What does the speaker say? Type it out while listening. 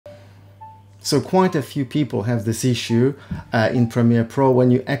So quite a few people have this issue in Premiere Pro. When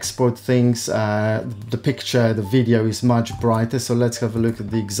you export things, the picture, the video is much brighter. So let's have a look at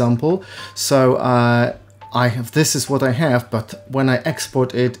the example. So this is what I have, but when I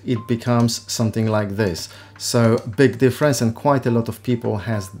export it, it becomes something like this. So big difference, and quite a lot of people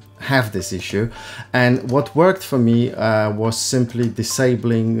have this issue. And what worked for me was simply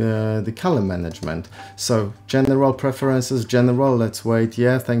disabling the color management. So general preferences, general, let's wait,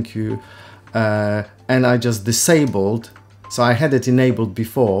 yeah, thank you. And I just disabled, so I had it enabled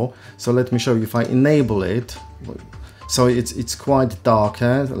before. So let me show you if I enable it. So it's quite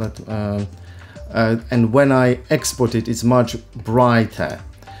darker. And when I export it, it's much brighter.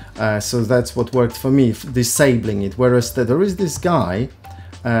 So that's what worked for me, disabling it. Whereas there is this guy,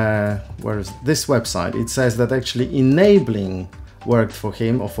 whereas this website, it says that actually enabling worked for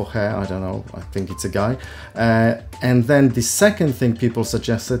him or for her, I don't know, I think it's a guy. And then the second thing people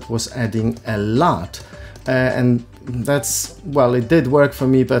suggested was adding a LUT. And that's, well, it did work for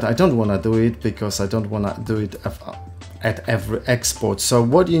me, but I don't want to do it because I don't want to do it at every export. So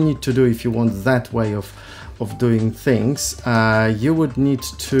what you need to do if you want that way of doing things, you would need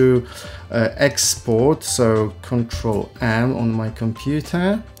to export, so Control-M on my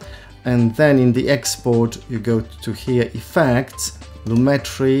computer, and then in the export you go to here, Effects,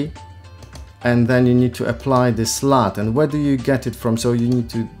 Lumetri, and then you need to apply this LUT. And where do you get it from? So you need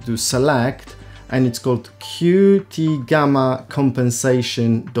to do Select, and it's called QT Gamma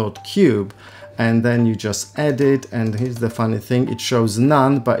Compensation.cube. And then you just edit, and here's the funny thing, it shows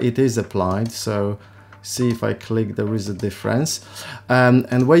none, but it is applied. So see if I click, there is a difference.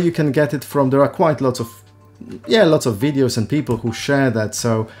 And where you can get it from, there are quite lots of videos and people who share that.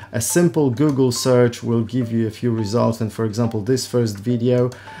 So a simple Google search will give you a few results. And for example, this first video,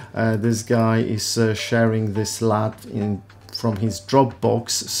 this guy is sharing this LUT from his Dropbox.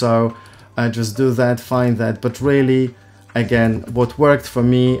 So just do that, find that. But really, again, what worked for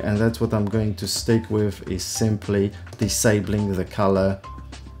me, and that's what I'm going to stick with, is simply disabling the color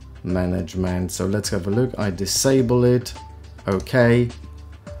management. So let's have a look. I disable it. Okay.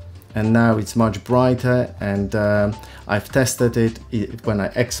 And now it's much brighter, and I've tested it. When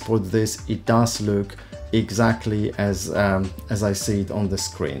I export this, it does look exactly as I see it on the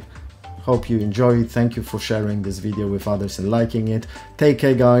screen. Hope you enjoyed. Thank you for sharing this video with others and liking it. Take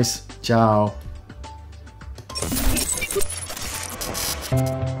care, guys. Ciao.